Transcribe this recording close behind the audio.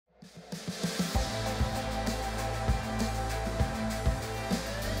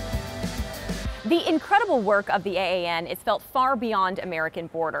The incredible work of the AAN is felt far beyond American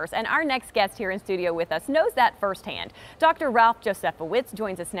borders, and our next guest here in studio with us knows that firsthand. Dr. Ralph Jozefowicz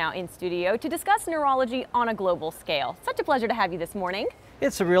joins us now in studio to discuss neurology on a global scale. Such a pleasure to have you this morning.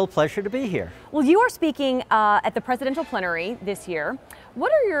 It's a real pleasure to be here. Well, you are speaking at the Presidential Plenary this year.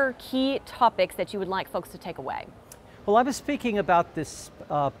 What are your key topics that you would like folks to take away? Well, I was speaking about this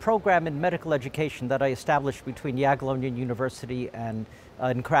program in medical education that I established between Jagiellonian University and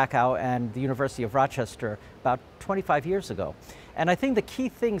in Krakow and the University of Rochester about 25 years ago. And I think the key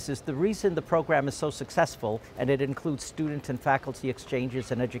things is the reason the program is so successful, and it includes student and faculty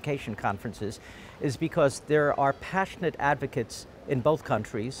exchanges and education conferences, is because there are passionate advocates in both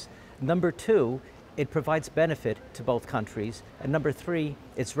countries. Number two, it provides benefit to both countries. And number three,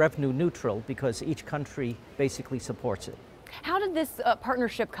 it's revenue neutral because each country basically supports it. How did this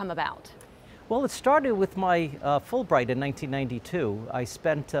partnership come about? Well, it started with my Fulbright in 1992. I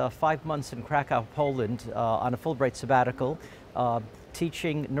spent 5 months in Krakow, Poland on a Fulbright sabbatical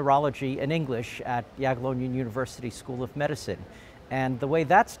teaching neurology and English at Jagiellonian University School of Medicine. And the way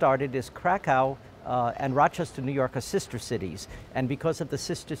that started is Krakow and Rochester, New York are sister cities. And because of the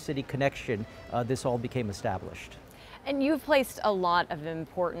sister city connection, this all became established. And you've placed a lot of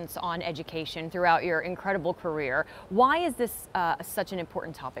importance on education throughout your incredible career. Why is this such an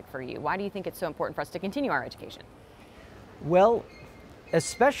important topic for you? Why do you think it's so important for us to continue our education? Well,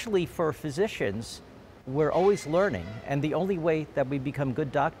 especially for physicians, we're always learning, and the only way that we become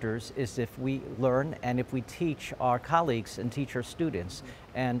good doctors is if we learn and if we teach our colleagues and teach our students.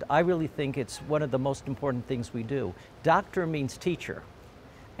 And I really think it's one of the most important things we do. Doctor means teacher,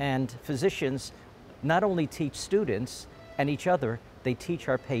 and physicians not only teach students and each other, they teach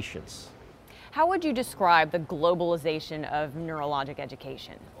our patients. How would you describe the globalization of neurologic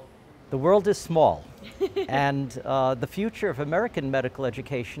education? The world is small, and the future of American medical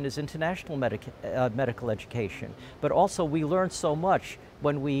education is international medical education. But also we learn so much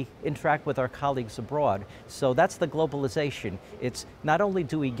when we interact with our colleagues abroad. So that's the globalization. It's not only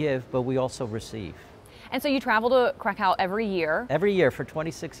do we give, but we also receive. And so you travel to Krakow every year? Every year for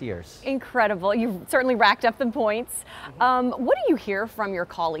 26 years. Incredible. You've certainly racked up the points. What do you hear from your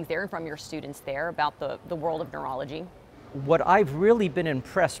colleagues there and from your students there about the world of neurology? What I've really been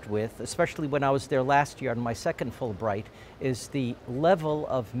impressed with, especially when I was there last year on my second Fulbright, is the level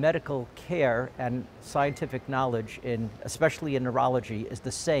of medical care and scientific knowledge, especially in neurology, is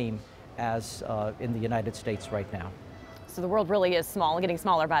the same as in the United States right now. So the world really is small, getting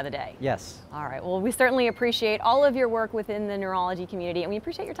smaller by the day. Yes. All right. Well, we certainly appreciate all of your work within the neurology community, and we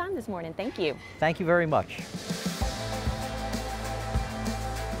appreciate your time this morning. Thank you. Thank you very much.